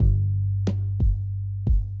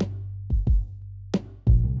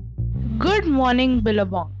Good morning,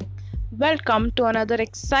 Billabong. Welcome to another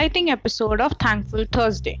exciting episode of Thankful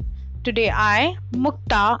Thursday. Today, I,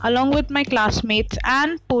 Mukta, along with my classmates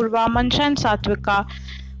and Purva, Mansha, and Shatvika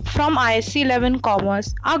from ISC 11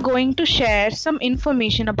 Commerce, are going to share some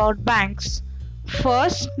information about banks.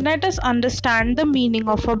 First, let us understand the meaning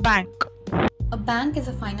of a bank. A bank is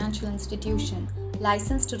a financial institution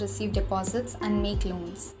licensed to receive deposits and make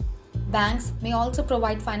loans. Banks may also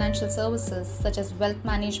provide financial services such as wealth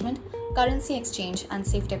management, currency exchange, and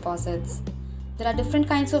safe deposits. There are different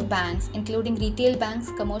kinds of banks, including retail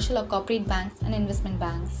banks, commercial or corporate banks, and investment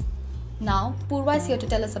banks. Now, Purva is here to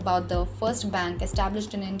tell us about the first bank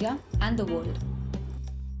established in India and the world.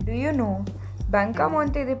 Do you know, Banca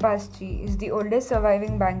Monte dei Paschi is the oldest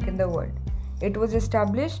surviving bank in the world. It was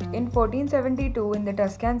established in 1472 in the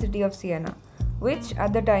Tuscan city of Siena, which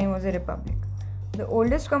at the time was a republic. The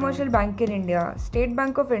oldest commercial bank in India, State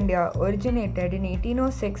Bank of India, originated in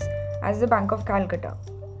 1806 as the Bank of Calcutta.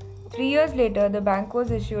 3 years later, the bank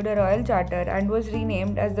was issued a royal charter and was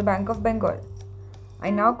renamed as the Bank of Bengal. I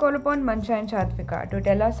now call upon Mansha and Shatvika to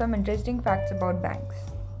tell us some interesting facts about banks.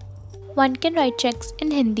 One can write checks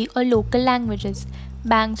in Hindi or local languages.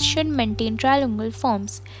 Banks should maintain triangular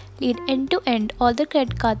forms. Lead end to end, all the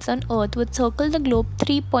credit cards on earth would circle the globe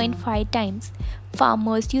 3.5 times.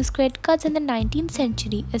 Farmers used credit cards in the 19th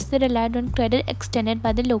century as they relied on credit extended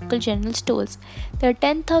by the local general stores. There are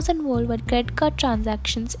 10,000 worldwide credit card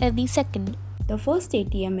transactions every second. The first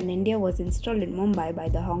ATM in India was installed in Mumbai by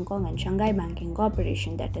the Hong Kong and Shanghai Banking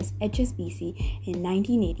Corporation, that is HSBC, in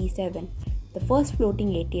 1987. The first floating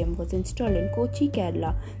ATM was installed in Kochi,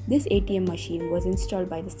 Kerala. This ATM machine was installed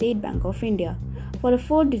by the State Bank of India. For a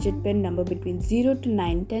 4-digit PIN number between 0 to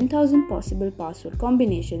 9, 10,000 possible password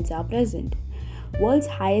combinations are present. World's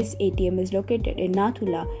highest ATM is located in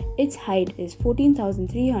Nathula. Its height is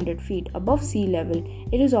 14,300 feet above sea level.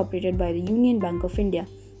 It is operated by the Union Bank of India.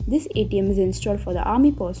 This ATM is installed for the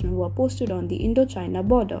army personnel who are posted on the Indo-China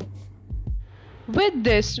border. With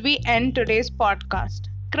this, we end today's podcast.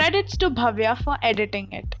 Credits to Bhavya for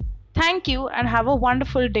editing it. Thank you and have a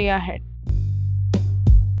wonderful day ahead.